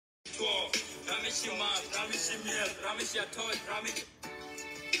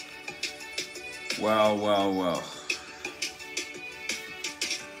Well.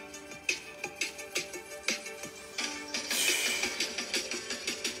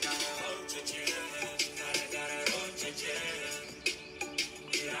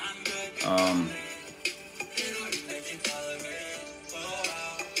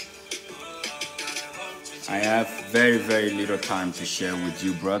 I have very, very little time to share with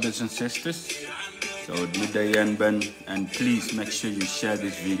you, brothers and sisters. So, and please make sure you share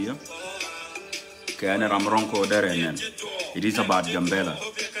this video. It is about Gambella,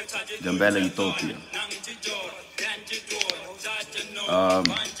 Ethiopia.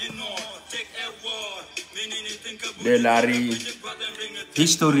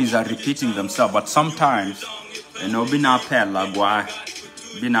 Histories are repeating themselves, but sometimes,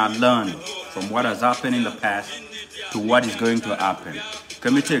 bina learn from what has happened in the past to what is going to happen.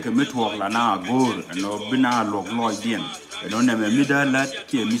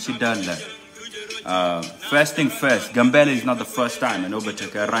 First thing first, Gambella is not the first time,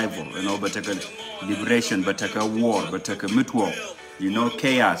 but a rival, but a liberation, but a war, but a mutual,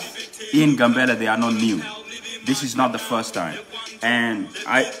 chaos. In Gambella, they are not new. This is not the first time. And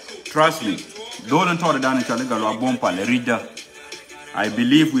trust me, I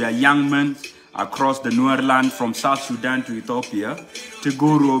believe we are young men across the Nuer land from South Sudan to Ethiopia to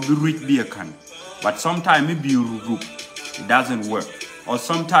go to reach Biakan. But sometimes it doesn't work. Or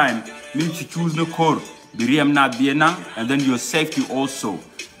sometimes you choose no core, and then your safety also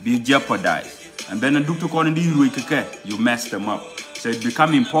be jeopardized. And then you mess them up. So it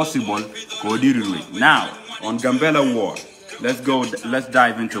becomes impossible. Now, on Gambella war, let's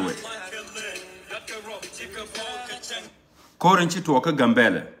dive into it.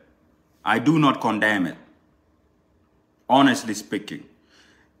 Gambella, I do not condemn it. Honestly speaking,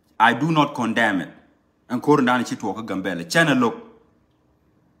 I do not condemn it. And Gambella, channel look.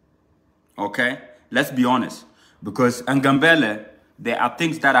 Okay, let's be honest. Because in Gambella, there are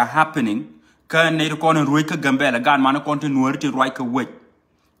things that are happening. Gambella, God man continue to write a way.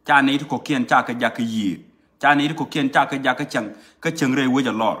 Chanate cocaine taka jaka year. Chanate cocaine taka jaka chang, kachangre with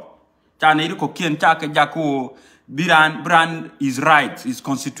a lot. Chanate cocaine taka jako. Brand is right, is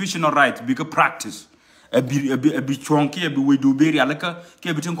constitutional right, bigger practice. A be chonky, a be we do berry alaka,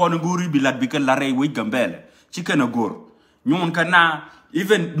 kebitin konaguri, be lad bika lare with Gambella. Chicken agor. Nyon kana,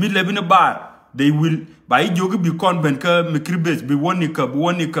 even mid in a bar, they will by yoga be convenka, mikribes, be one nika,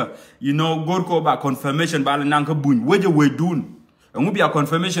 gorko ba confirmation balananka boon, where we doing. And we be a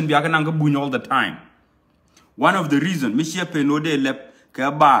confirmation be a kananga boon all the time. One of the reasons, Michia Penode lep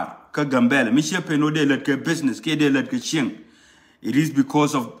ka bar. Gambella, business, it is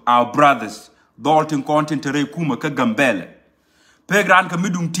because of our brothers. Dalton content kuma Gambella. Pegran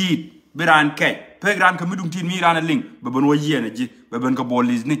kamidung teed, Beran Kay, Pegran kamidung teed miran a link, Babanwa Yenaji, Babanka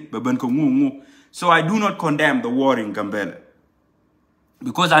Bolizni, Babanka Mumu. So I do not condemn the war in Gambella.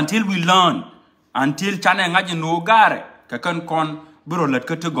 Because until we learn, until Chana Ngajin no gare, Kakan kon, Buro let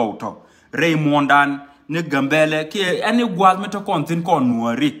go to Raymondan, Nick Gambella, any guadmeta contin con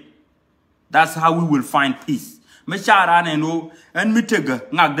nuari. That's how we will find peace. Meshara and mitega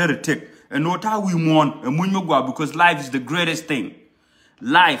ngak dere take and not how we want and munmugwa because life is the greatest thing.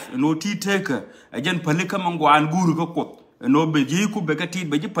 Life and no tea taker again palika mangwa and guru kokot and no bejiku bekati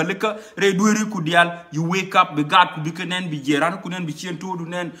beji palika re duiri kudial you wake up be God kubikanen be jeran kunen be chien to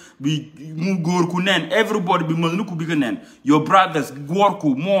dunen be mugor kunen everybody be malnu kubikanen your brothers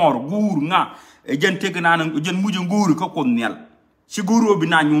gorku more guru nga again taken an again mujun guru kokot nyal siguru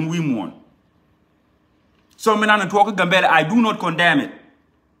binanyun we mon. So Gambella, I do not condemn it.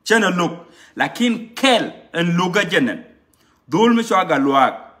 Channel look, lakin kel and loga jenen. Dol me swaga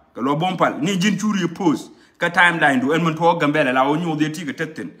loak, kalo bompal, ni jinturi post, ka timeline do and Gambella la onyo de tiga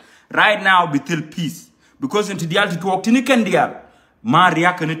tetin. Right now be till peace. Because into the alti talk tini kendial, ma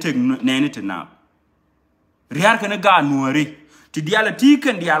riakane teg nenete now. Riakane ga nuari. Ti diala ti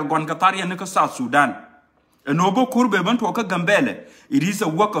kendial gon katari and South Sudan. And obo kurbe bantu Gambella. It is a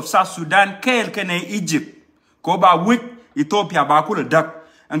work of South Sudan, kel kene Egypt. Koba week Ethiopia bakula duck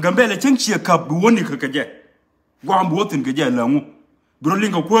and Gambella chenchi a cup be one kakaje. Guam wotin kaje langu.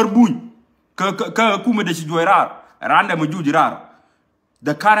 Brolinga kwerbuny. Ka kuma de shijuerar. Randa majujirar.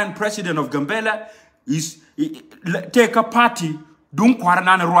 The current president of Gambella is take a party dung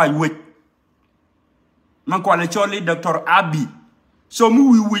kwarana roi week. Man kwale choli Dr. Abi. So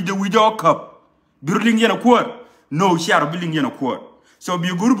mu with the widow cup. Burling yen a quart. No share building yen a quart. So be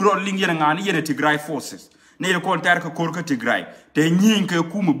good broadling yen and yen Tigray forces. Ne kontarka korka Tigray. Te nyinke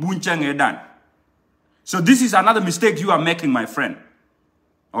kuma bunchang edan. So this is another mistake you are making, my friend.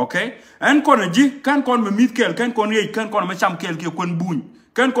 Okay? En kon ji kan kon me mit kel kan kon ye kan kon me cham kel ke kon buñ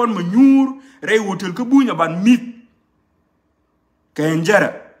kan kon me nyur re wotel ke buñ ban mit ken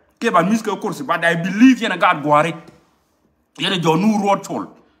jara ke ban mis ke course but I believe yana God gware yana jo nu road chol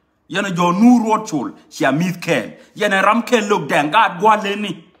yana jo nu road chol sia mit kel yana ram kel lok den God gwale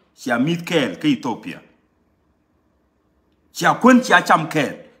ni sia mit kel ke Ethiopia sia kun sia cham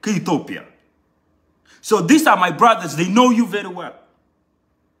kel ke Ethiopia. So these are my brothers, they know you very well.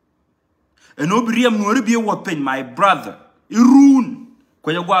 And nobody am no be weapon, my brother. Irun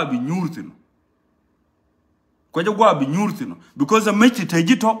kwa jagwa bi nyurtino. Kwa jagwa bi nyurtino. Because the mechi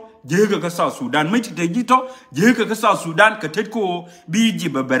tejito jega ka South Sudan. Mechi tejito jega ka South Sudan ka tetko biji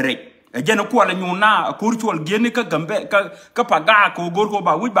babere. Ejena kwa la nyuna akurchwal gene ka gambe ka paga ko gorko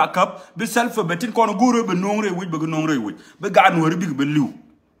ba wi ba kap be self betin kono goro be nongre wi be nongre wi. Be ga no bi be liu.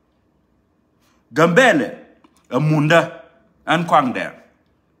 Gambella a munda and kwang there.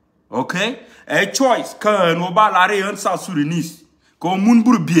 Okay? A choice can obalare and South Sudanese. Ko mun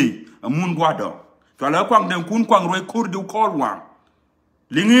burbie a mun guado. To ala kwang den kun kwang roy kurdu call one.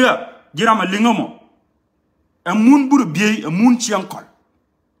 Lingia, girama lingamo. A mun burbie a mun chiankol.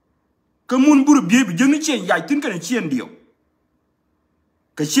 Ka mun burbie bi jeng chien yai tin kan chien dio.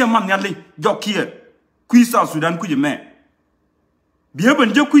 Ka chien mam nyali jokier. Kui South Sudan ku me. Biye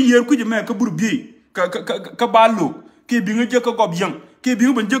ban je ku yer ku me ka burbie ka balo ke bi nga je ka gob yang. Ke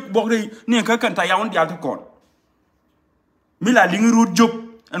bi ban jek bok re ne ka kan ta yawn dial ta kon mi la lingi road job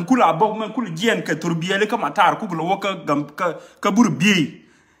en kula bok men kula jien ka turbiele ka matar ku lo ka gam ka bur bi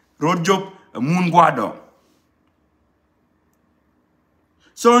road job mun gwado.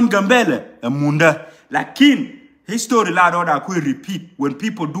 So in Gambella munda lakin history la do da ku repeat when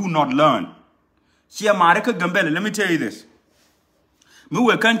people do not learn. Si America Gambella, let me tell you this. Me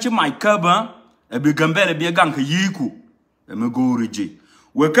we kan chi my kaba e bi Gambella bi gang ka yiku me go riji.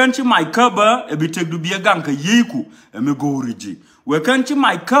 We can't my cover e be take do be a gang ka yiku e me go riji. We can't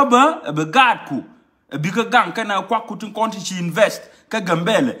my cover e be gadku e be ka gang kana kwa kutin konti chi invest ka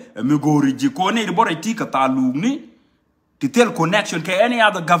Gambella e me go riji ko ne de bore ti ka talug ni to tell connection ka any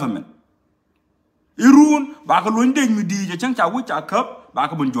other government. Irun ba ka lunde mi di je chang cha wu cha kap ba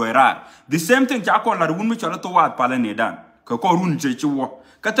ka bun joyra. The same thing cha ko la run mi chola to wat pala ne dan ka ko run che chi wo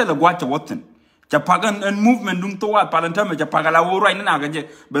ka tele gwa cha wotin. Japagan and movement dung to wat palantame japagala wo right na gaje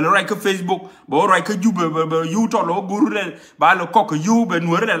be right ka Facebook bo right ka jube you to lo gurule ba lo kok you be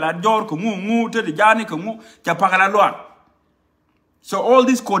nuere la jor ko ngu te de jani ko ngu japagala lo. So all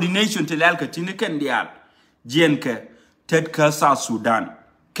this coordination to lelka tiniken dial jenke ted ka South Sudan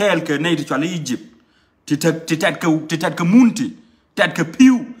kelke ne to chali Egypt ted ka munti ted ka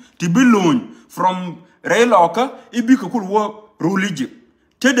piu ti bilon from reloka ibi ko kul wo rule Egypt.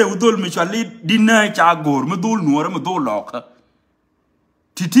 Tede udol michali dina cha gor me dol nuora me dol loka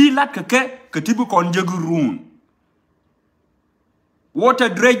titi lat ke tibu kon jegurun water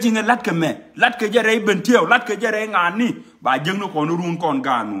dredging lat ke me lat ke jere bentio lat ke jere ngani ba jengno kon run kon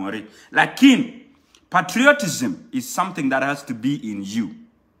ga nuori. Lakin patriotism is something that has to be in you.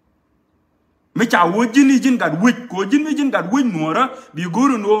 Me cha wojini jin gad wit ko jin gad wit nuora bi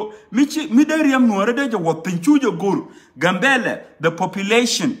goro no mi deriam nuora de wo pinchu je goro. Gambella, the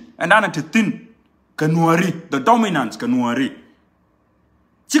population and anate thin kanuari, the dominance kanuari.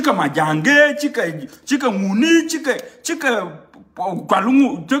 Chika majange, chika muni, chika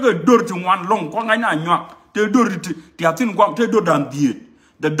kwalungu, chika dirty one long, kwangana nyak, te dirty, tiatin kwang, te do.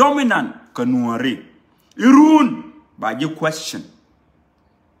 The dominant kanuari. Irun by your question.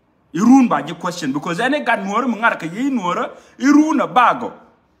 Irun by your question, because any god nuora mungaraka ye nuora, irun a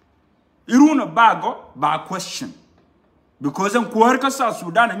bago by question. Because in Kuarka South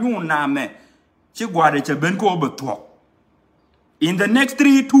Sudan and you name Chiguade Chabenko Beto. In the next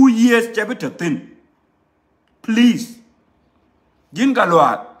 2 years, Chabita thin. Please.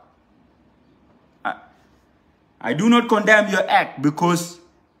 Jingaloa. I do not condemn your act because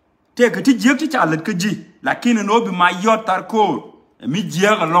take a tijaki chalet kaji, lakin and obi my yacht tarko, and me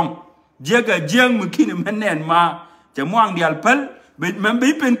jag along. Jaga jang mukini menen ma, Jamuang the Alpel, but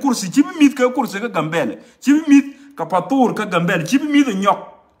Membe Kursi, Chibi meet Kursa Gambella, Chibi meet Kapatur ka Gambella, chibi mi the nyok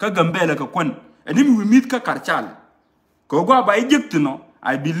ka Gambella ka kwen, and him we meet ka karchal. Kogwa ba Egypt no,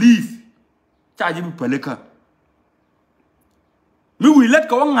 I believe. Charge bi peleka. Mi we let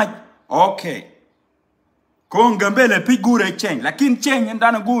ka wangaj. Okay. Ko Gambella pi gure change, lakin change and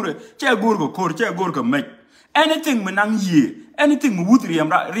dana gure, che gure ko kor, che gure ko make. Anything menang ye, anything would riam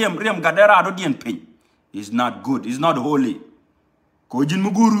gadera do dien pin is not good, is not holy. Ko jin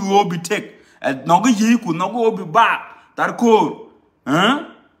muguru obi take. Nogo yiku, nogo obi ba, tarko,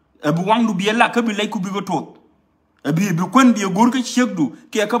 ebu wang du biela kabi like kubigo tot. Abi bi kwen bi gur ke chegdu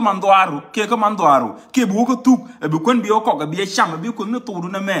ke ka mandoaru ke bu ko tuk abi kwen bi ko ga bi sham bi ko no tudu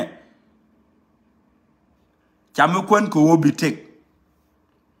na me cham kwen ko obi tek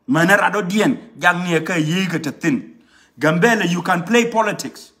manera do dien jang ne ka yiga te tin Gambella, you can play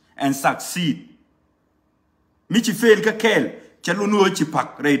politics and succeed. Michi fail ka kel chelunu chi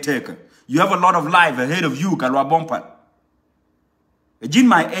pak reteka. You have a lot of life ahead of you kalwa bompal. In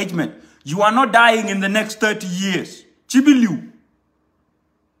my age, man, you are not dying in the next 30 years. Chibiliu.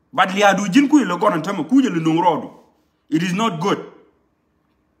 But liadu jinku ilogon and tamu kujelu. It is not good.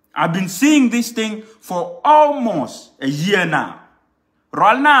 I've been seeing this thing for almost a year now.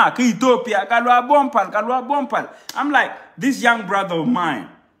 Rolna, Ethiopia, kalwa bompal. I'm like, this young brother of mine,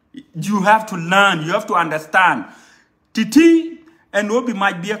 you have to learn, you have to understand. Titi and Obi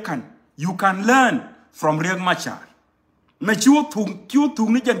might be a can. You can learn from Riek Machar.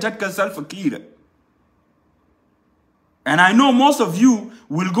 And I know most of you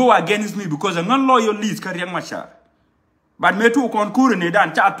will go against me because I'm not loyalist Riek Machar. But me too concour ne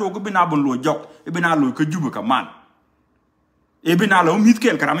dan cha to bin abon lo jok e bin alo ke jubu ka man. E bin alo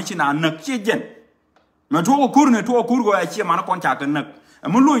mitkel karamichi na nak che jen. Me to ko ne to ko go ya chi man kon cha kan nak. E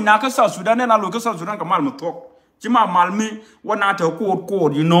mo lo na ka South Sudan na lo ka South Sudan ka mal mo tok. Chi ma mal mi wana ta ko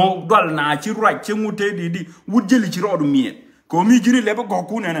you know dol na chi right chi ngute di wujeli chi rodu miet. Ko mi jiri lebe go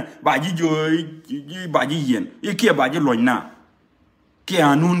ku ne ba ji jo ba ji yen. E ke ba ji lo na. Ke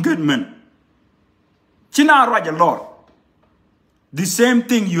anun gedmen. Chi na raja lord. The same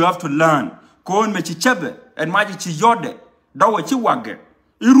thing you have to learn. Ko me chi chebe and ma chi yode. Dawo chi wage.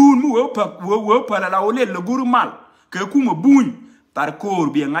 Irun mu we pa la ole le guru mal. Ke ku mo buñ tar ko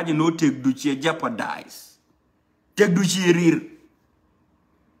bi ngaji no tek du chi jeopardize. Tek du chi rir.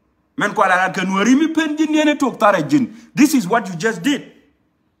 Men ko la kan wari mi pendi nene tok tara jin. This is what you just did.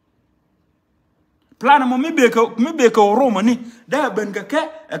 Plan mo mi be ko Roma ni da ben ga ke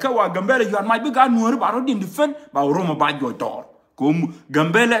ka wa Gambella you might be ga nuori ba ro din defend ba Roma ba jo tor. Kom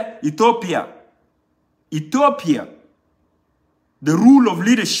Gambella Ethiopia. The rule of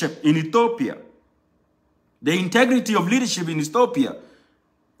leadership in Ethiopia. The integrity of leadership in Ethiopia.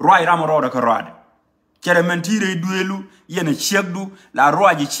 Right amaro da karad. Kere mentire duelu yene chegdu la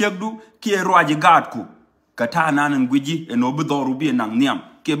roaji chegdu ki roaji gadku kata nanan gwiji en obidoru bi nang niam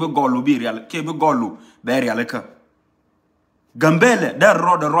kebe golu bi real kebe golu be real ka Gambella da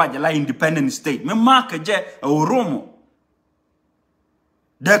roda roaji la independent state me maka je Oromo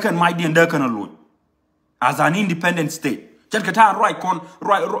da kan mai din da kan alone as an independent state kel kata right kon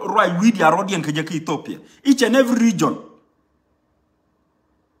right with ya rodian ka je ka Ethiopia each and every region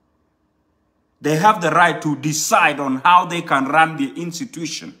they have the right to decide on how they can run the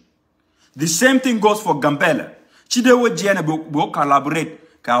institution. The same thing goes for Gambella. Chidewo Jene will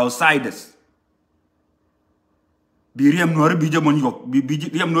collaborate ka outsiders. Biriam nor bijamon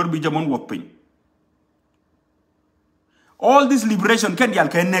wopin. All this liberation can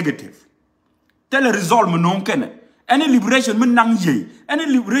be negative. Tell a result non can. Any liberation me nang ye. Any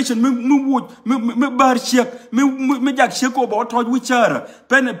liberation me bar shek me jak sheko ba toj wichara.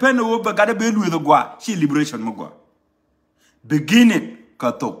 Pen o ba gada belu the gwa. She liberation mo gwa. Begin it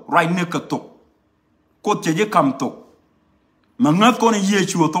katok. Right ne katok. Ko teje kam tok. Mangat ko ne ye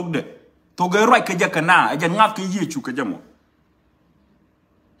chu tok de. Toge right ke jakana ajan ngat ke ye chu ke jamo.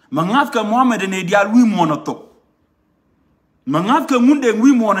 Mangat ka Muhammad ne dial wi mo na tok. Mangat ka munde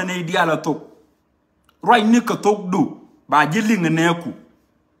wi mo na ne dial tok. Right nika tok do ba ji ling ne ku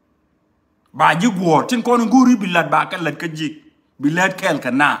ba ji go tin kon nguri bilad ba kan lat ka ji bilad kel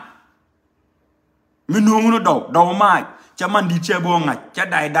kana mi no ngono do mai cha man di che bo ngaj cha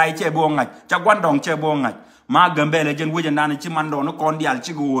dai che bo ngaj cha gwan dong che bo ngaj ma Gambella jen wuja nan chi man do no kon dial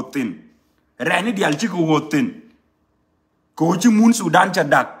chi go tin reni dial chi go tin ko chi mun Sudan cha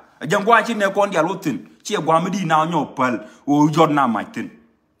dak jang gwa chi ne kon dial tin chi gwa mi di na nyo pal o jot na ma tin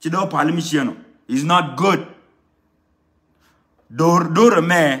chi do pal mi chieno. It's not good. Dor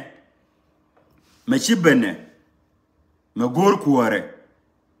me chibene me gor kuare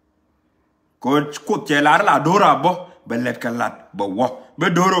ko chelar la dora bo belet kalat bo wo be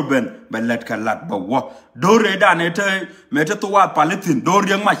doro ben belet kalat bo wo dore da ne te mete to wa palitin dor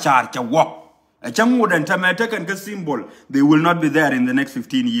yang machar cha wo a changu den te mete kan ka symbol they will not be there in the next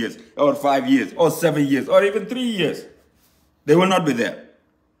 15 years or 5 years or 7 years or even 3 years. They will not be there.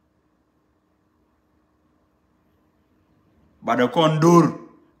 But a condor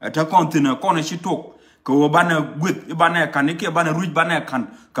at a continent, corner she took, go banner with Ibana can, Ikebana, Rich Banner can,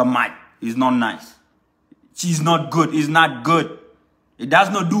 Kamai is not nice. She's not good, it's not good. It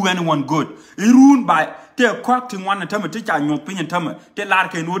does not do anyone good. It ruined by te quacking one time to teach your opinion time. Te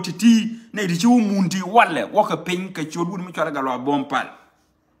lark and what tea, ne the chu mundi wale, walk a pink, a chud would make a bompal.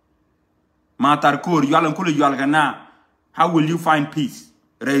 Matar kur, yalan kulu yalgana. How will you find peace?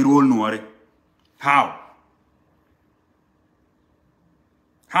 Ray roll noire. How?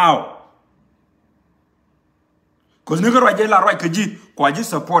 How? Cause nigga right la right kaji, kwaji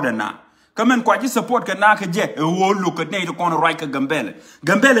support na. Come and kwaji support ka na kaje, a whole look at nato corner right ka Gambella.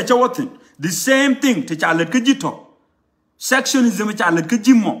 Gambella chawatin. The same thing to chalet kajito. Sectionism chalet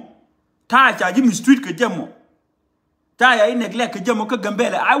kajimo. Ta chaji mistreat kajamo. Ta ya neglect kajamo ka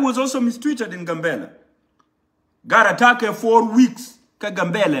Gambella. I was also mistreated in Gambella. Got attacked 4 weeks ka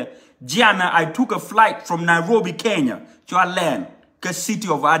Gambella. Gianna, I took a flight from Nairobi, Kenya to a land, ka city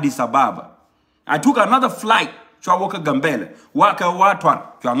of Addis Ababa. I took another flight to a Gambella. Waka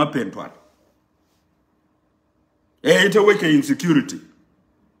watwan to a pentwan. It's a wake insecurity.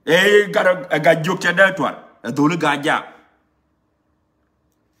 Got joke to that one. A dole gaja.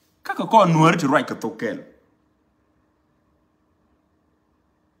 Kaka call nuer to right tokel.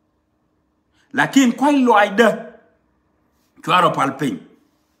 Lakin quite loida. Chuaro palping.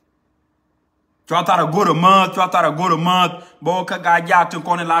 Chuatara go to month, Chuatara go to month. Boka gaja to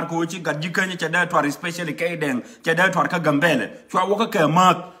corner larcochi, got jikany chadator, especially K-Denk, chadator Gambella. Chuawoka ke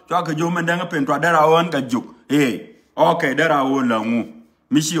month, Chuaka Jomandanga Pentra, there I want a joke. Hey, okay, there I will long.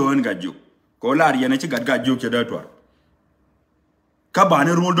 Mishi on ga joke. Kolar yana got joke chadator.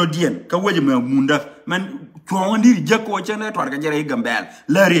 Kabane rolled dien, Kawajima munda, man, Twandi Jacko chanator Gambella.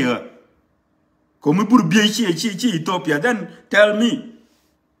 Larry. Come put BH Ethiopia, then tell me.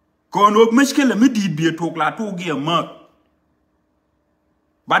 Kono meshkele me did be a talk la to give a mark.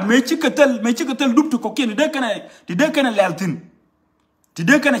 But me chikatel dup to cocaine, the decana laltin. The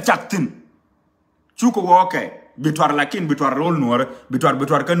decana chaktin. Chuko walker, betwar lakin, betwar roll noir,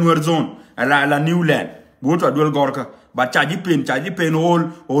 betwar canwar zone, a la new land. Go to a dual gorka, but chargy pain, all,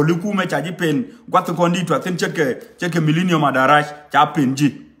 or lukume chargy pain, what the condi to a thin check a millennium adarash, chapin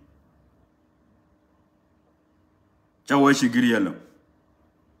G.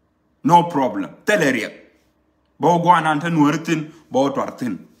 No problem. Tell her. Bo guan anten nuertin, bo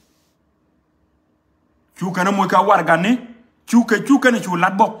twartin. Chuka na mweka wargane, chuka ne chu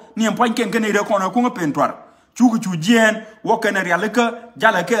latbo, ni empoin ken ken ire kona kunga pentwar. Chuka chu jien, woka na realika,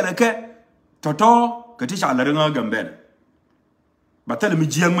 leke, toto, katisha alarenga Gambella. Batele mi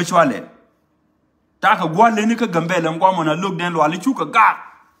jieng mchwale. Taka gwale nika Gambella mgwamo na look den lo ali chuka ga.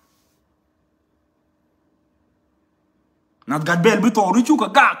 Not got bell bito richu ka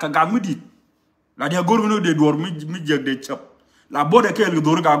ga mudi. La dia gorno de dor mi jeg de chap. La bode kel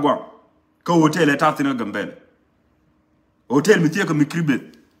dor ga gwa. Ka hotel etatina Gambella. Hotel mi tie ka mi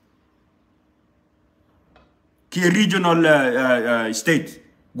kribet. Ki regional state.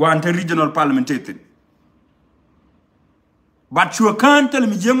 Guante regional parliament. But you can't tell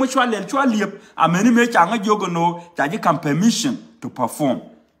me jemo chwa liep ameni me changa jogo no chaji kam permission to perform.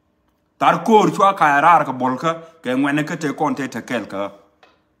 Tarkor chwa kairar ka bolka ke ngwene ke te konte te kelka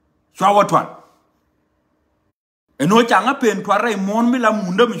chwa watwan eno changa pen tware mon mi la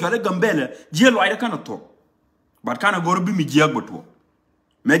munda mi chale Gambella jelo ayda kana to but kana gorbi mi jiag boto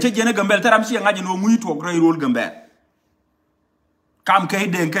meche jene Gambella taram si ngaji no muy to gray role Gambella kam kay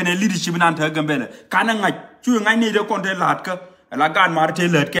den kene leadership nan ta Gambella kana ngaj chu ngaj ne de konte lat ka la gan marte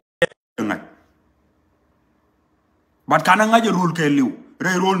let ke ngaj but kana ngaji rule ke liu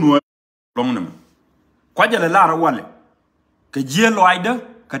ray role no long nam kwajale lara wale ke jelo ayda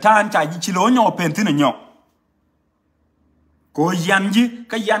ka tan chaji chilo nyo pentina nyo ko yanji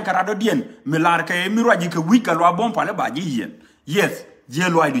ka yan karado dien milar ke mirwaji ke wika lo bon pale baji yen yes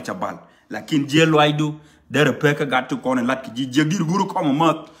jelo aydu chabal lakin jelo aydu dere peka gattu kono lat ki jegir guru ko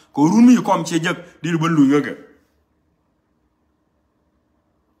mat ko rumi kom che jeg dir belu yoga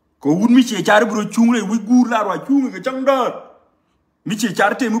ko wudmi che char bro chungre wi gur la ro chungre ke changdar mi che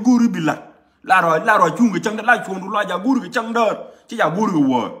charte mu guru bilat la ro chungu changda la chondu la ja guru changda chi ja guru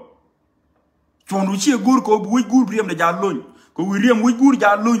wo chondu chi guru ko bu guru riem de ja lon ko wi riem wi guru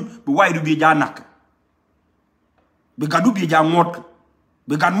ja lon bu wai du bi ja nak bi gadu bi ja ngot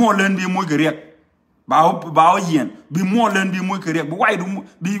bi gan mo len bi mo gerek ba yen bi mo len bi mo gerek bu wai du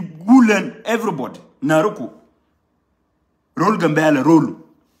bi gulen everybody na ruku rol Gambella rol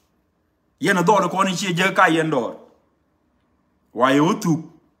yena do ko ni chi je ka yen do why otu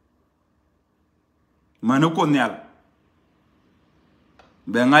manoko nyal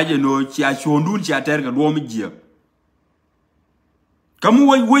be ngaje no chi a chondun chi ater ga do mi jia kamu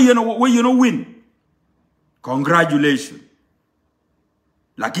we you know win congratulations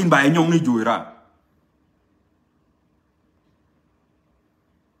lakin ba nyong ni joira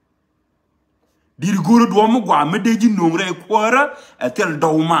Dir guru do mo gwa me de ji nongre kwara etel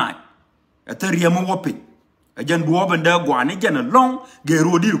do ma. Etel yemo wopi. Ejan do benda gwa ni jan long ge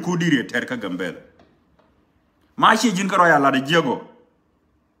ro dir ko dir ter ka Gambella. Ma shi jin karo ya la de jego.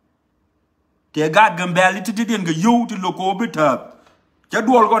 Te ga Gambella ti den ga yo ti loko bita. Ja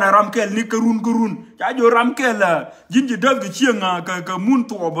duol ko na ramkel ni kurun. Ja jo ramkel jinji dev ge chienga ka mun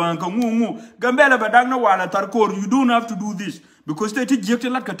to ban ka ngu. Gambella ba dang na wala tar kor you don't have to do this because they ti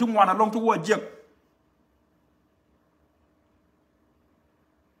jekte lat ka tum wana long to wo jek.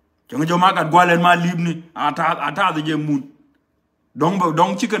 Jangan joma kat gwalen ma libni ata de je mun.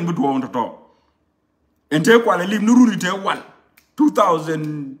 Dong chicken bu do to. Ente kwale lib nu ruri te wal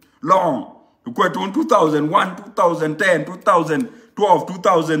 2000 long. Ko 2001, 2010, 2012,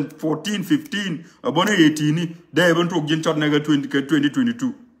 2014, 15, abone 18 ni they even talk jin chot nega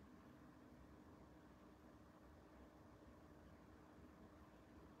 2022.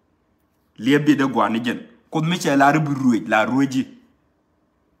 Liebi de gwani jen. Kod miche la rubi ruej, la rueji.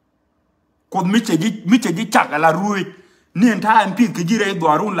 Kod miche ji chak la ruej. Ni enta MP ke jire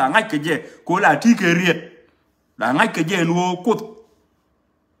dwarun la ngai ke je ko la ti ke riet. La ngai ke je no kod.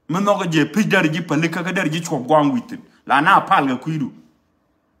 Meno ke je pidar ji palika ke dar ji chok gwang witin. La na pal ga kuidu.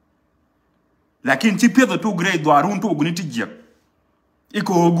 Lakin ti pedo to grade dwarun to guni ti je.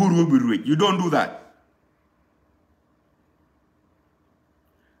 Iko guru bi ruej. You don't do that.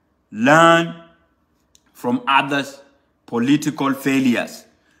 Learn from others' political failures.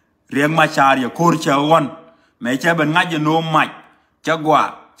 Riang machar ya kor cha won. Me cha ben ngaje no mach. Cha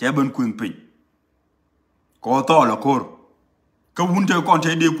gwa cha ben kuin pin. Ko to la kor. Ka wunte kon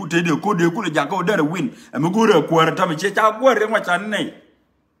te de ko le ja ko de win. E me go re ko ta me cha gwa riang machar nei.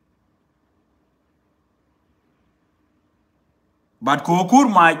 But ko kur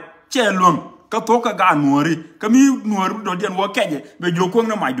ma che lum. Ka to ka ga nuori ka mi nuori do den wo keje be joko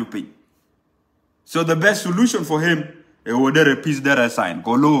na mai dupi. So the best solution for him e order a peace there sign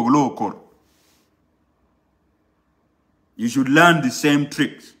go low kor. You should learn the same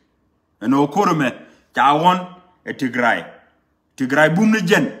tricks. And okoro me cha won e Tigray bum ne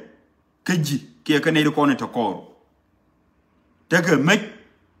jen keji ke ka ne ko ne to kor. Take a make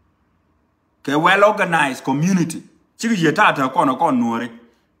ke well organized community. Chigi yeta ko na kon nuori.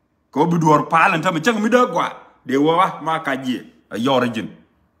 Ko biduor palan tam chang mi da gwa de wa ma ka ji a yorigin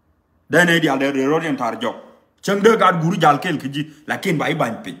then e dia de rodian tar jok chang de gad guru jal kel kiji lakin bai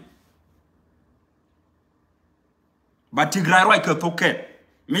ban pi but Tigray right ka toke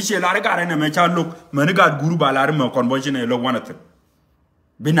mi che la ga ne me cha lok me gad guru ba la me kon bo chine lo wanat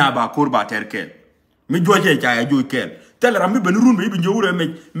bina ba kur ba ter kel mi joje cha ya jo kel tel ram mi ben run bi njowure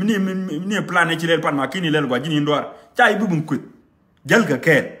me ni plan e ci lel pan ma kini lel gwa jini ndor cha ibu bum kwit jel ga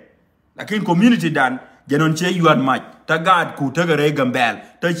kel. Lakin community dan jenon che yuan mach ta gad ku ta gare Gambella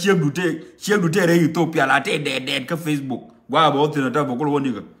ta chieg dute re Ethiopia la te de ka Facebook wa bo tina ta bo ko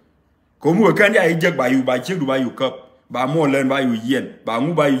woni ga ko mu kan ya ijek ba yu ba chieg du ba yu kap ba mo len ba yu yen ba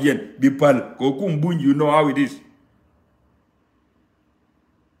mu ba yu yen bi pal ko kum bun you know how it is.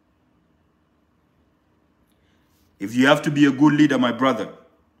 If you have to be a good leader, my brother,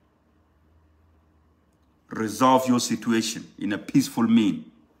 resolve your situation in a peaceful mean.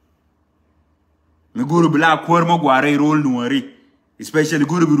 Me guru bila kwar mo gware role nuari, especially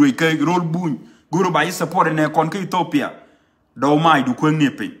guru bi roi role buny guru ba yi support ne kon ka Ethiopia do mai du kweng ne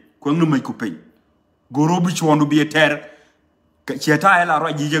pe kweng no mai ku pe guru bi chwondo bi ter cheta ela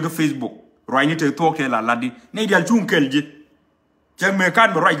ro jije ga Facebook ro ni te to ke la ladi ne dial chung kelje cheng me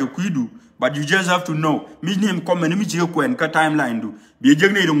kan ro ga kuidu but you just have to know mi nim comment mi je kwen ka timeline du bi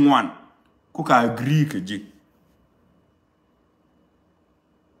jeg ne ngwan ku ka agree ke ji.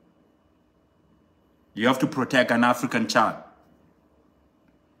 You have to protect an African child.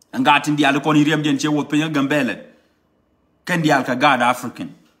 And got in the Alconi Riam Genche would pay a Gambella. Can the Alcagad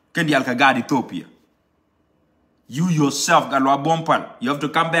African? Can the Alcagad Ethiopia? You yourself, Galwa Bompal, you have to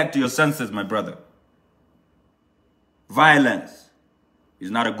come back to your senses, my brother. Violence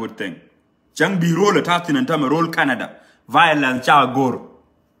is not a good thing. Chang be roll at Tartin and Tama roll Canada. Violence, cha gor.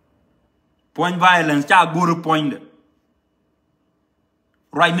 Point violence, cha gor point.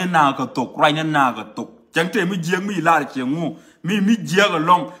 Right now, ka tok. Right now, ka tok. Chang te mi jiang mi la chengu. Mi jiang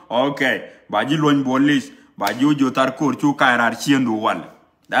along. Okay. Baji loin bolis. Baji jo tar kor chu kairar chiendu wal.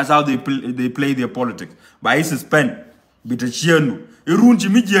 That's how they play their politics. By suspend. Bita chiendu. Irunchi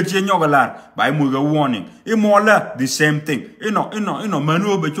mi jiang chienyo galar. By muga warning. Imola the same thing.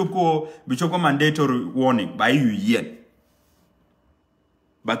 Manu bechoko mandatory warning. By you yet.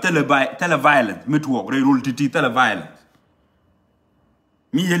 But tele-violence. Mitwalk. Rule titi tele-violence.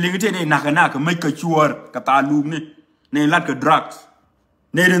 Mi yeligite ne naka make ka chuar ka talum ne lat ka drugs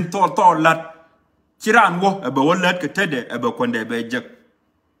ne den to lat Chiran wo ebe wolet ke tede ebe konde be jek.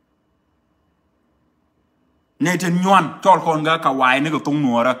 Neten nywan tol kon ga kawai ne ko tong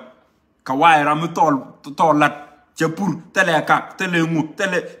nuora. Kawai ram tol lat chepur tele kak tele ngut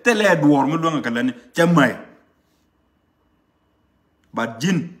tele duor mu donga kalani chamai. But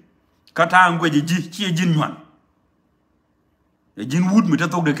jin kata ngwe ji chi jin nywan. E jin wud mi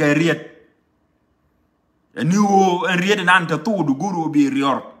tatok de kay riet. E ni wo en riet nan ta tu du guru bi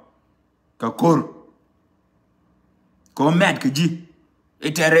rior. Ka kor ko met ke ji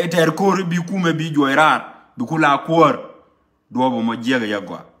eter kor bi kume bi joirar bi kula kor do bo mo jega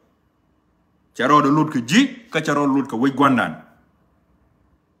yagwa charo do lut ke ji ka charo lut ke we gwandan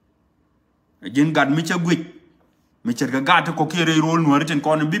e jin gad mi chagwi mi cherga gat ko kire rol no riten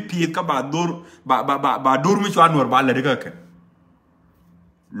kon bi pi ka ba dor ba dor mi chwan wor ba le de ka ke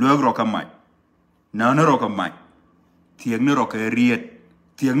logro ka mai na no ro ka mai tieng no ro ka riet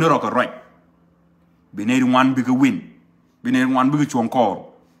tieng no ro ka roi bi ne wan bi ka win bine wan bi chuon kor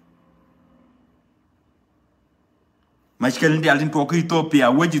machkel ndi altin to ko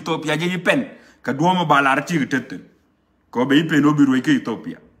Ethiopia weji Ethiopia je pen ka duoma balar ti tete ko be pen no bi ro ke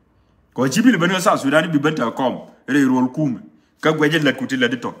Ethiopia ko jibil beno sa Sudan bi benta kom re rol kum ka gweje lat kuti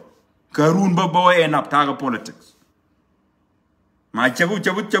lat to ka run ba e nap ta politics ma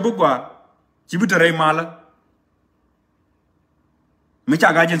chabu kwa jibita re mala mi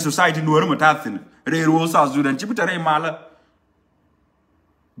cha gajen society no ro matathin re rol sa Sudan jibita re mala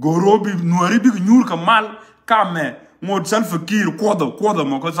Gorobi nuari bi nyur ka mal kame ngod self kir kodo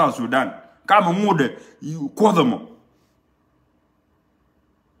mo ko sa Sudan kame ngode kodo mo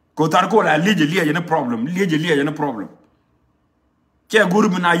ko tar ko la leje ne problem ke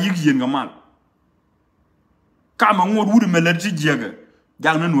gorobi na yigi yen ga mal kame ngod wudi melerti jega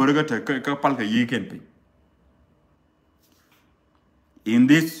jang na nuari ga te ka pal ka yiken pe in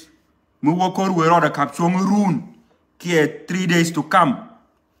this mu wokor we roda caption run ki 3 days to come.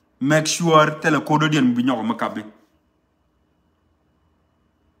 Make sure tell a cododian be nyok makabe.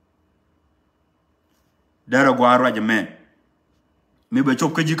 Dara go araja man. Maybe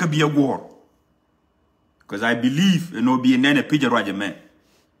chop kaji ka be a war. Because I believe in no be in any picture raja man.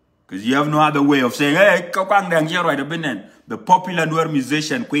 Because you have no other way of saying, hey, kakang dang here right benen. The popular noir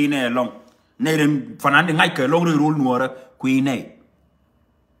musician Queen A long. Naden fanandi ngaika long rule noir Queen A.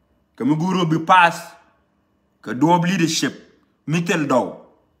 Kamuguru be pass. Ka do leadership. Mikel Dow.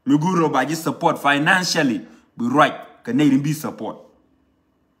 Muguro by just support financially. We right. Can be support.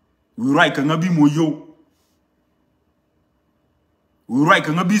 We right can be moyo. We right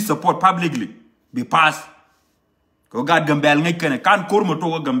can be support publicly. Be pass. Ko God Gambella ngai kan kormo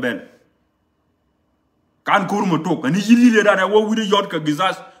to Gambella. Kan kormo to. Kan yili le da wo wi de yot ka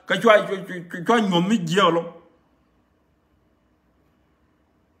gizas ka chwa nyom mi giolo.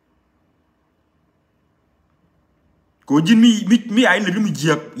 Ko jin mi ay le mi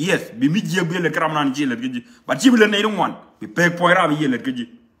jiak yes bi mi jiak bi le kram nan ji le gi ba ci bi le ne one bi pek point ra bi le gi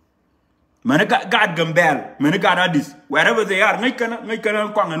mane God Gambella mane God Addis wherever they are ngai kana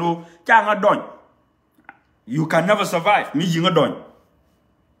kwa ngano cha nga don you can never survive mi ji nga don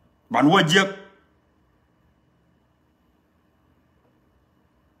ban wo jiak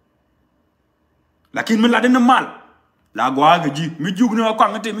lakin mi la de mal la gwa ga ji mi jug no kwa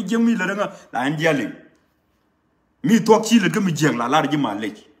ngate mi jeng mi le nga la ndiale mi talk chi le gami jeng la ji ma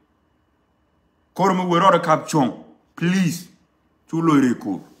lech kor mo wero kap chong please tu lo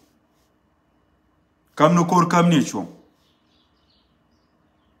reko kam no kor kam ne chong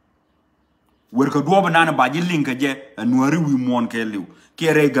wer ka do banana ba ji linka je anwari wi mon ke lew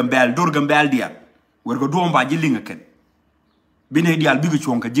ke re Gambella dor Gambella dia wer ka do ba ji linka ken bine dial bi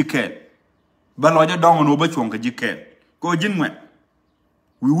chong ka jikel ba lo ja dong no ba chong ka jikel ko jin wen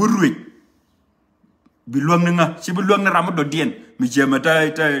wi wurwe biluang nga si biluang na ramado dien mi chema ta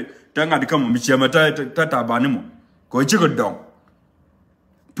ngadi kam mi chema ta banimo ko chigo dong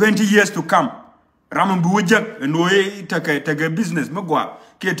 20 years to come ramam bu wajak no e taka business magwa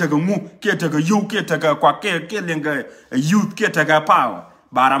ke taka mu ke taka yu ke taka kwa ke lenga youth ke taka power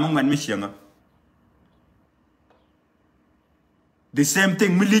baram ngan mi chenga the same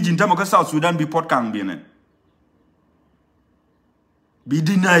thing mi lijin tamaka South Sudan bi pot kang bienen bi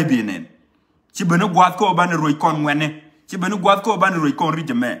deny bienen ci bena gwat ko ban roy kon wene ci bena gwat ko ban roy kon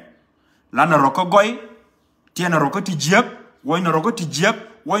rijeme la na roko goy tiena roko ti jek woy na roko ti jek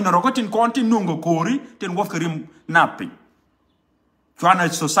woy na roko tin konti nungo kori ten wof karim napi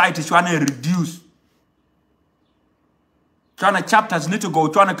trying society trying to reduce trying chapters need to go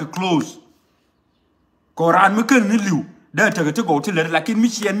trying to close Quran me ken ni liu da ta go to le lakin mi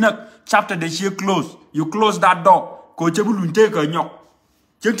chien nak chapter de she close you close that door ko chebulu nte ka nyok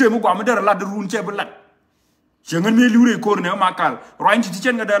Cheng te mu gwa me der la de run che belat. Chengen me lure kor ne makal. Roin ti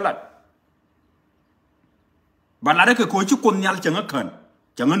chen ga der lat. Ba la de ko chi kon nyal chenga kan.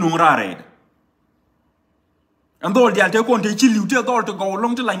 Chenga nung ra re. An dol dial te kon te chi liu te dol te go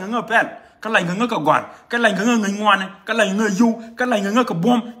long te la nga pel. Ka la nga ka gwan, ka la nga ngwan, ka la nga yu, ka la nga ka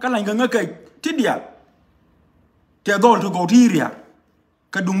bom, ka la nga ka ti dial. Te dol te go ti ria.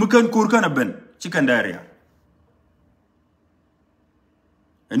 Ka dung me kan kur kana ben chi kan daria.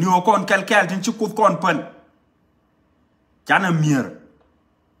 En yo kon kel tin chi kut kon pen. Chana mier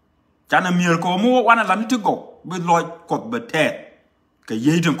ko mo wana lan ti go be loy kot be te. Ka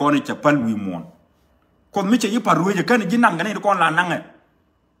ye tin kon cha pal wi mon. Kon mi che yi paru je kan ji nang ne kon la nang.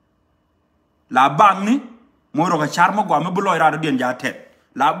 La bang ni mo ro ka char mo gwa me bu loy ra den ja te.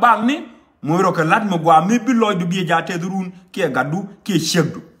 La bang ni mo ro ka lat mo gwa me bi loy du bi ja te durun ki gadu ki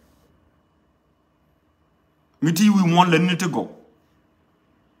shegdu. Mi ti wi mon len ni ti go.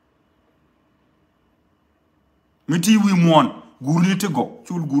 Miti wi mon gurni te go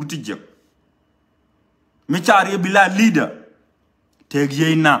chul gurti jek mi chari bila leader teg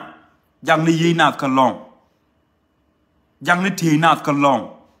yena jang ni yena ka long jang ni te na ka long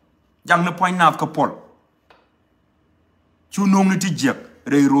jang ni point na ka pol chu nong ni ti jek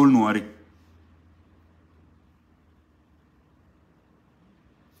re rol noari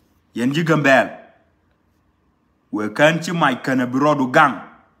yen ji gambel we kan chi mai kana brodu gang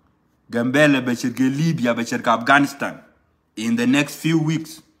Gambella bechirke Libya bechirke Afghanistan in the next few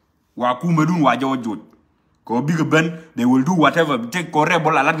weeks. Wakumedun wajojot. Ko big ben, they will do whatever. Take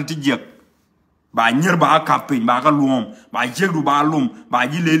correbol a lot to jek. By near ba capin, ba luom, by jegu ba lum, by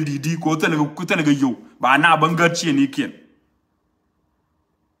yile didi, ko telega yo, by na bangachi and ikin.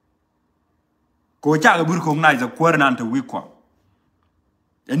 Ko chaga burko nice a quarant a weekwa.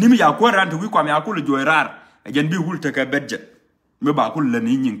 And nimi ya quarant a weekwa me akul joirar, again be will take a budget. Me ba kul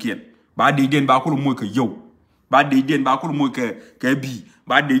lenin kin. Ba de den ba kul moy ke yo ba de den ba kul moy ke bi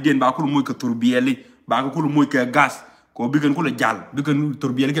ba de den ba kul moy ke turbieli ba kul moy ke gas ko bi ken kul jall bi ken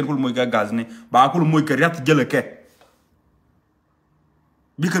turbieli ken kul moy ke gas ne ba kul moy ke ret jele ke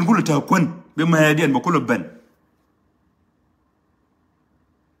bi ken kul ta kon be ma den ba kul ben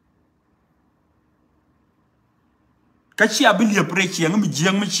ka chi abili prechi yang mi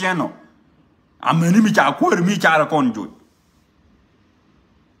jiang mi cheno ameni mi cha ko mi cha ra kon jo.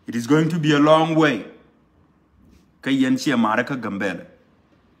 It is going to be a long way. Kayensi America Gambella.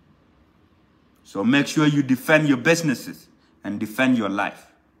 So make sure you defend your businesses and defend your life.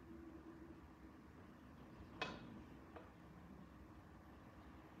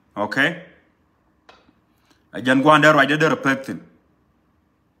 Okay? Ajan gwanda right there repectin.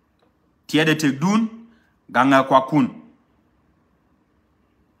 Tiede te dun ganga kwa kun.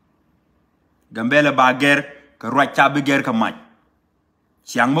 Gambella bager ka right chabe ger ka mach.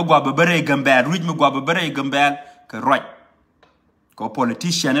 Siang mo gwa bebere gambel, ruj mo gwa bebere gambel, ka right. Ko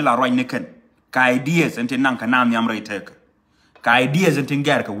politician la right niken. Ka ideas ente nang ka nam yam right tek. Ka ideas ente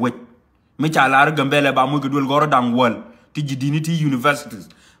nger ka wet. Me cha la gambele ba mo gdul goro dang wol. Ti jidinity universities.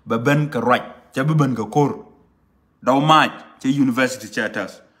 Beben ka right. Cha beben ka kor. Daw maj cha university cha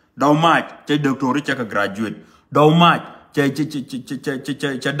tas. Daw maj cha doctorate cha ka graduate. Daw maj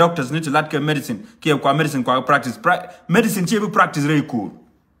cha doctors need to lat ke medicine. Ki kwa medicine kwa practice. Medicine chi practice re cool.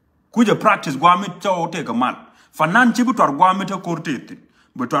 Kuja practice gwa mi cha o te ka man. Fanan chi bu tor gwa mi ta korte.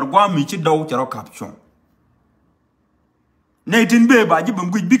 Bu tor gwa mi chi daw cha ro caption. Naitin be ba ji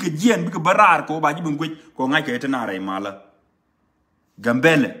bungui bi ke jien bi ke barar ko ba ji bungui ko ngai ke tana rai mala.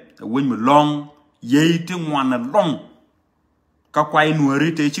 Gambele win me long ye ti wana long. Ka kwai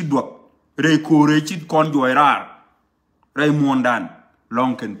nuari te chi dwak. Re ko re chi kon joy rar. Ray mondan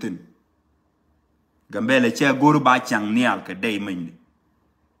long kentin. Gambele che goru ba chang nial ke day mindi.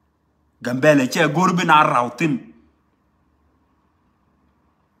 Gambele che goru bi na rautin.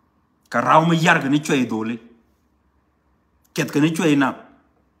 Ka raw me yar ni chwe dole. Ket ke ni chwe na.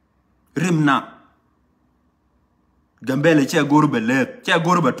 Rim na. Gambele che goru be let, che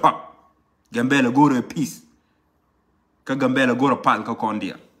goru be top. Gambele goru peace. Ka Gambele goru pal ka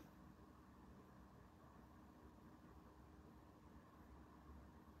kondia.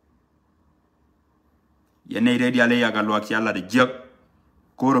 Yene ready ale ya galwa ki alla de jek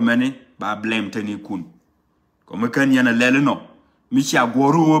ko romani ba blame tani kun ko me kan yana lele no mi ci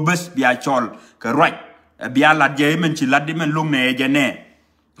agoru wo bes biya chol ka right biya la je men ci laddi men lung ne jene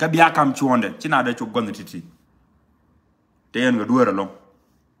ka biya kam chonde ci na da ci gon titi te yen ga duwara long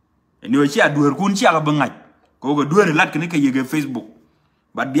ni o ci aduwar kun ci aga bangaj ko ga duwara lat ni ka yege Facebook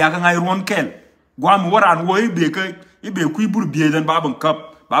ba biya ka ngay ron kel gwam waran wo ibe ka ibe kuy bur biye den babun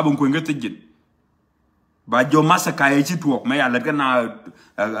kap babun ko ngata jin Ba jo massacre e chi tuok me ya let kana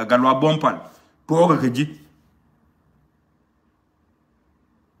galwa bompal. Tuok ke ji.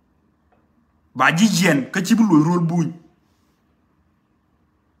 Ba ji jen ke chi bu rol buñ.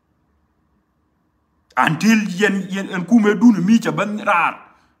 Until yen kume dun mi cha ban rar.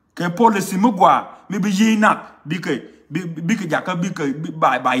 Ke policy mugwa mi bi yinak bi ke jaka bi ke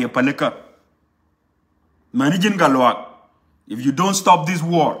ba ye paleka. Manijin galwa. If you don't stop this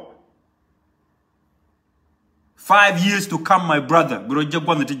war, 5 years to come, my brother, bro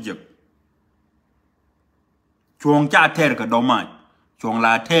jagwan the tijak. Chuang cha ter ka domai. Chuang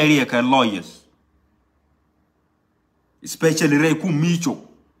la ter ka lawyers. Especially re ku micho.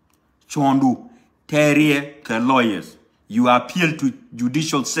 Chuandu ter ka lawyers. You appeal to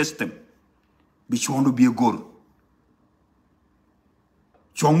judicial system. Bi chuandu bi gor.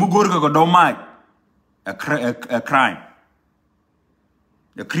 Chuang mu gor ka domai. A crime.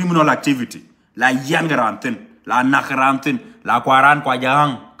 A criminal activity. La yangarantin, la nakarantin, la kwaran kwa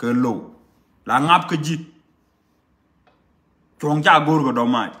jahang ke lo. La ngap ke ji. Chuang cha gor ka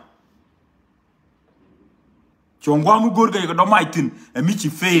domai. Chuang wa mu gor ka domai tin e mi chi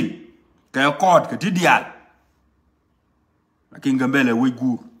fail. Ka accord ka tidial. Lakin Gambella we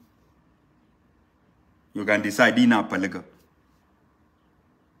gur. You can decide ina palega.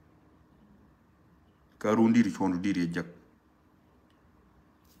 Ka rundi ri chondu diri jak.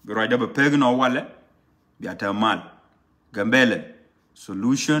 Be right up a pagan or wallet. Be at a mal. Gambella,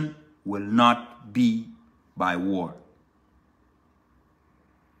 solution will not be by war.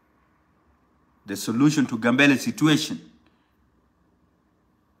 The solution to Gambella's situation,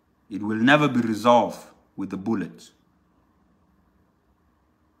 it will never be resolved with the bullets.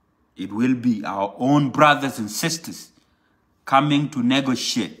 It will be our own brothers and sisters coming to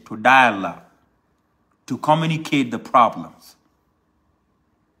negotiate, to dialogue, to communicate the problems.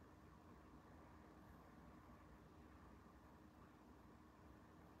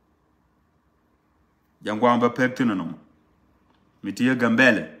 Jangwamba pektinanum. Mitia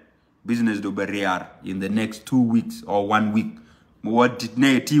Gambella business do barrier in the next 2 weeks or 1 week. What did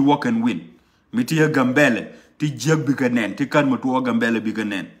ne ti work and win. Mitia Gambella ti jag biganen ti kan mutu Gambella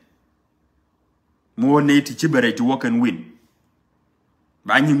biganen. Mo ne ti chibere ti work and win.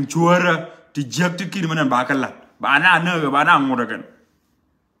 Ba nyim chuara ti jag ti kin manan bakala. Ba na ne ba na ngodagan.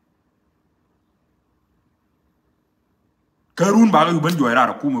 Karun ba ga ban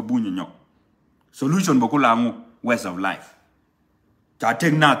joira ku me bunyi nyok. Solution bokulangu ways of life. Cha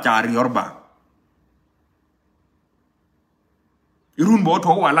tek na cha riorba. Irun bo to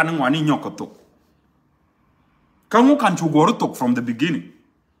wala nang wani nyokoto. Kangu kan chugoro tok from the beginning.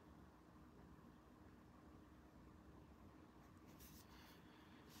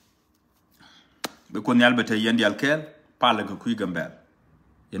 Beko nyal bete yendi alkel pala ko kui Gambella.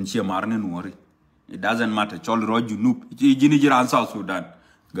 Yen chi marne nuori. It doesn't matter chol roju nup. Jini jiran South Sudan.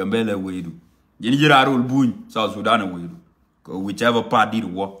 Gambella wedu. Jini jirarul buñ South Sudan wedu. Whichever part did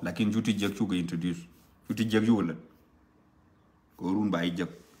war, like in Juti Jek you introduce. Juti Jek you will. Go run by Jek.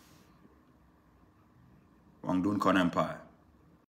 Wang Dun Con Empire.